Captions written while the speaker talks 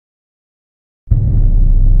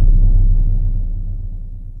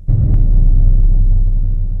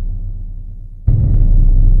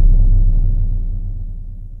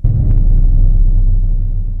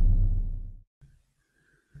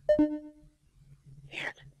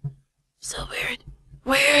So weird.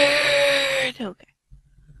 Weird! Okay.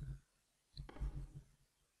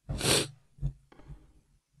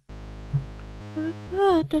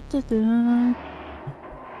 Da,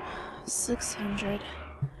 600.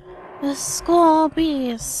 This is gonna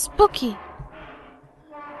be spooky.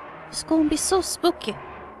 It's gonna be so spooky.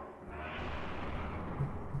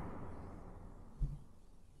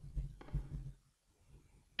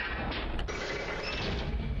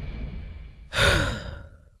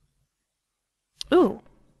 Ooh.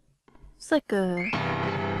 It's like a...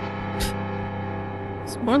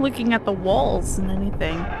 It's more looking at the walls than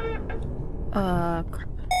anything.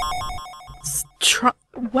 Crap.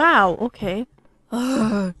 Wow, okay.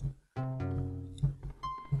 Ugh.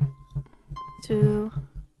 2...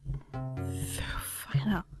 Fucking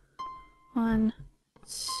hell. 1,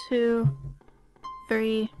 2,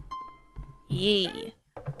 3... Yay.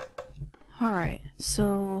 Alright,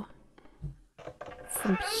 so...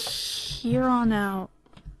 From here on out...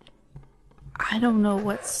 I don't know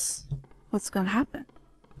what's gonna happen.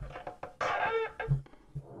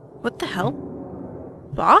 What the hell?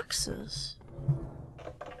 Boxes?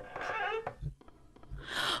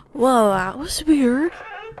 Whoa, that was weird.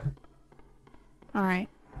 Alright.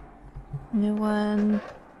 New one.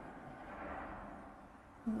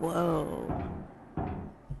 Whoa.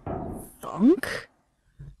 Thunk?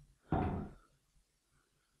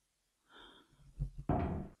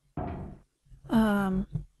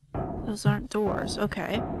 Those aren't doors.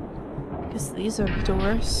 Okay. Guess these are the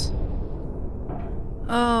doors.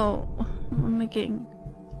 Oh, am I getting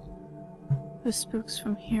the spooks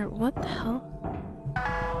from here? What the hell?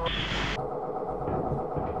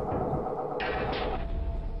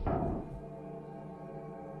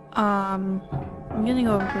 I'm gonna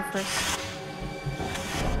go over here first.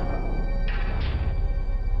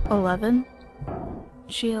 11?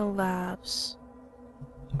 Geo Labs.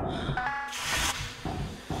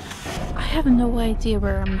 I have no idea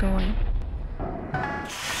where I'm going.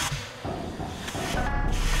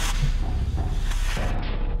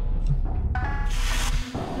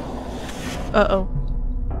 Uh-oh.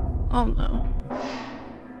 Oh no.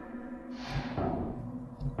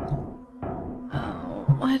 Oh,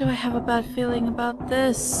 why do I have a bad feeling about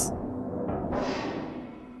this?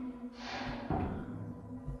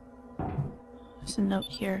 There's a note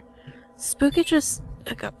here. Spooky just...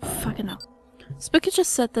 fucking hell. Spooky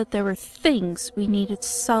just said that there were things we needed to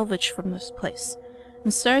salvage from this place,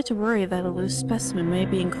 and started to worry that a loose specimen may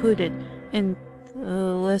be included in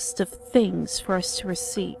the list of things for us to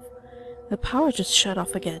receive. The power just shut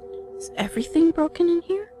off again. Is everything broken in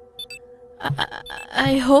here?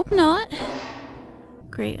 I hope not.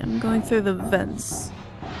 Great, I'm going through the vents.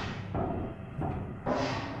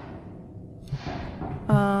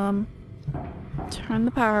 Turn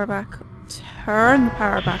the power back. Turn the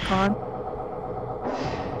power back on.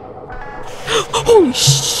 Holy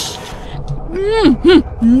sh!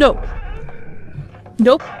 No!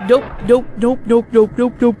 Nope, nope, nope, nope, nope, nope,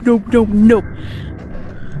 nope, nope, nope, nope, nope.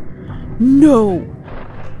 No!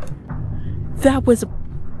 That was a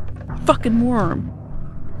fucking worm.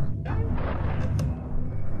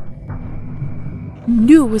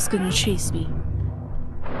 Knew it was gonna chase me.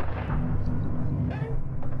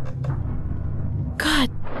 God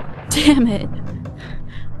damn it.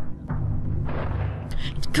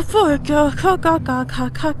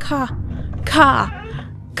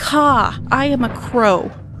 I am a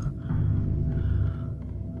crow.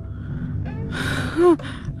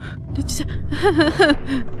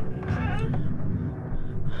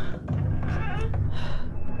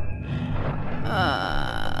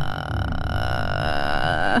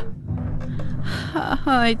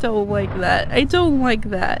 I don't like that. I don't like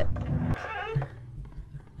that.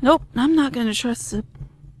 Nope, I'm not gonna trust the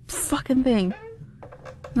fucking thing.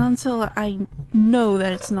 Not until I know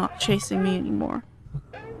that it's not chasing me anymore.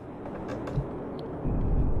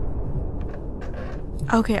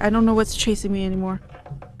 Okay, I don't know what's chasing me anymore.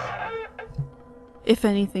 If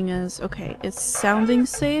anything is. Okay, it's sounding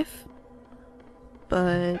safe,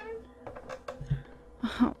 but...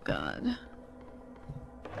 Oh god.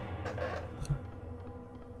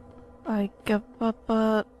 I give up.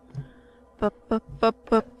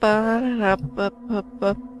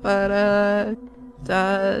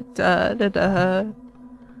 Da da da da.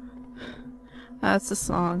 That's the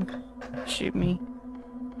song. Shoot me.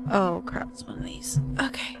 Oh crap, it's one of these.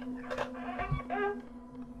 Okay.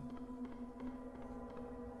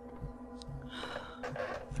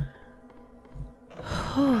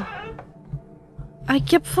 I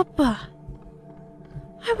give up. I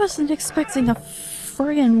wasn't expecting a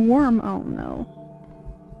friggin' worm. Oh no.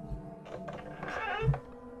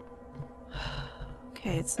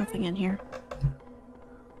 Okay, it's nothing in here.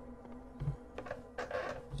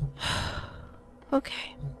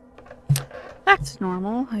 Okay. Back to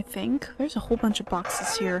normal, I think. There's a whole bunch of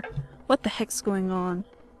boxes here. What the heck's going on?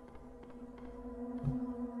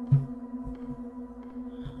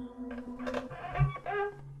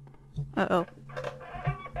 Uh-oh.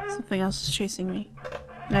 Something else is chasing me.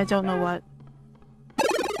 And I don't know what.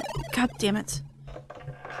 God damn it.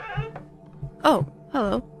 Oh,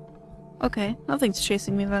 hello. Okay, nothing's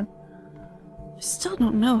chasing me then. I still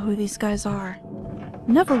don't know who these guys are.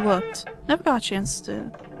 Never looked. Never got a chance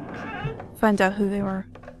to find out who they were.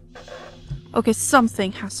 Okay,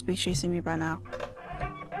 something has to be chasing me by now.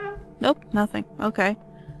 Nope, nothing. Okay.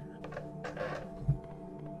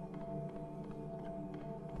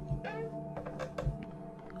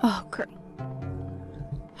 Oh, crap.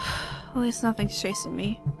 At least nothing's chasing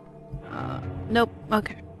me. Nope.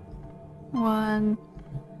 Okay. 1,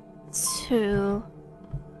 2,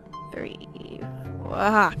 3.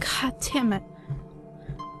 Ah, god damn it.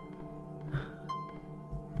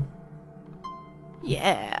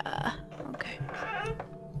 Yeah. Okay.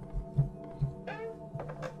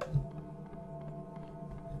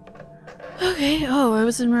 Okay, oh, I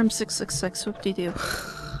was in room 666. Whoop-de-doo.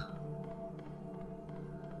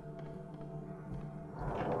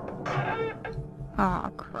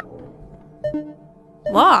 Ah, crap.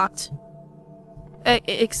 Locked?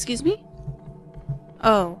 Excuse me?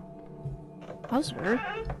 Oh. That was weird.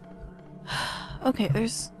 Okay,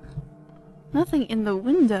 there's nothing in the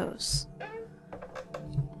windows.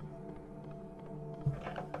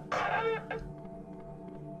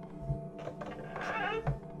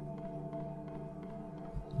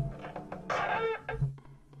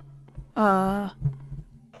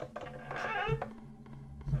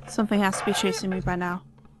 Something has to be chasing me by now.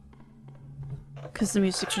 Because the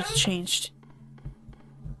music just changed.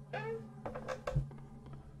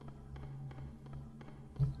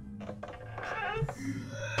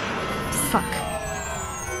 Fuck.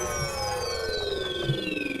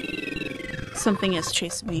 Something is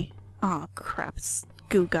chasing me. Oh crap, it's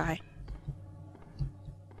goo guy.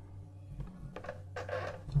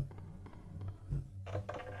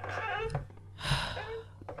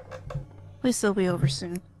 At least they'll be over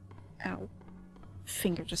soon. Ow.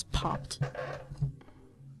 Finger just popped.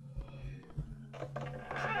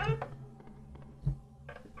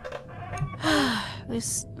 At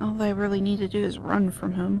least all I really need to do is run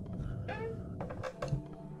from him.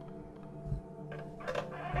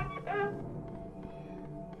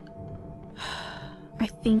 I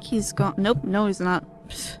think he's gone. Nope, no he's not.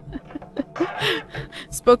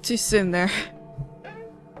 Spoke too soon there.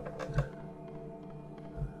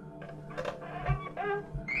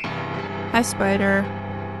 Hi, spider.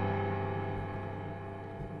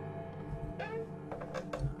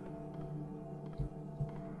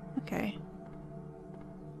 Okay.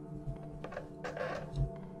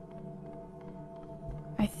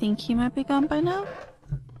 I think he might be gone by now.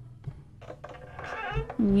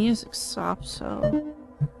 Music stopped, so...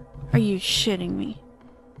 Are you shitting me?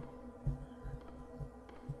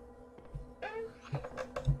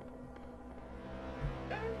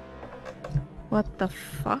 What the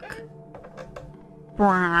fuck?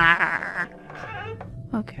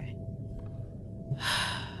 Okay.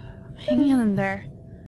 Hang in there.